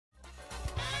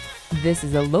This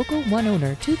is a local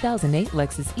one-owner 2008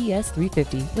 Lexus ES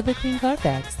 350 with a clean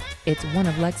CarFax. It's one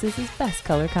of Lexus's best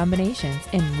color combinations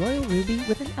in royal ruby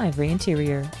with an ivory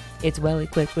interior. It's well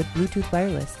equipped with Bluetooth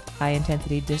wireless,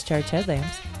 high-intensity discharge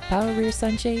headlamps, power rear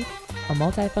sunshade, a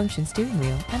multi-function steering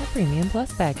wheel, and a Premium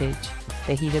Plus package.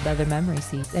 The heated leather memory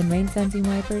seats and rain-sensing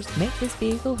wipers make this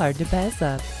vehicle hard to pass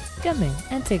up. Come in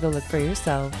and take a look for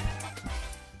yourself.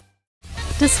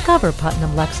 Discover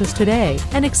Putnam Lexus today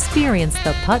and experience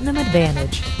the Putnam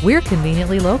Advantage. We're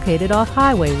conveniently located off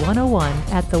Highway 101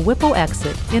 at the Whipple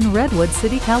exit in Redwood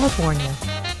City, California.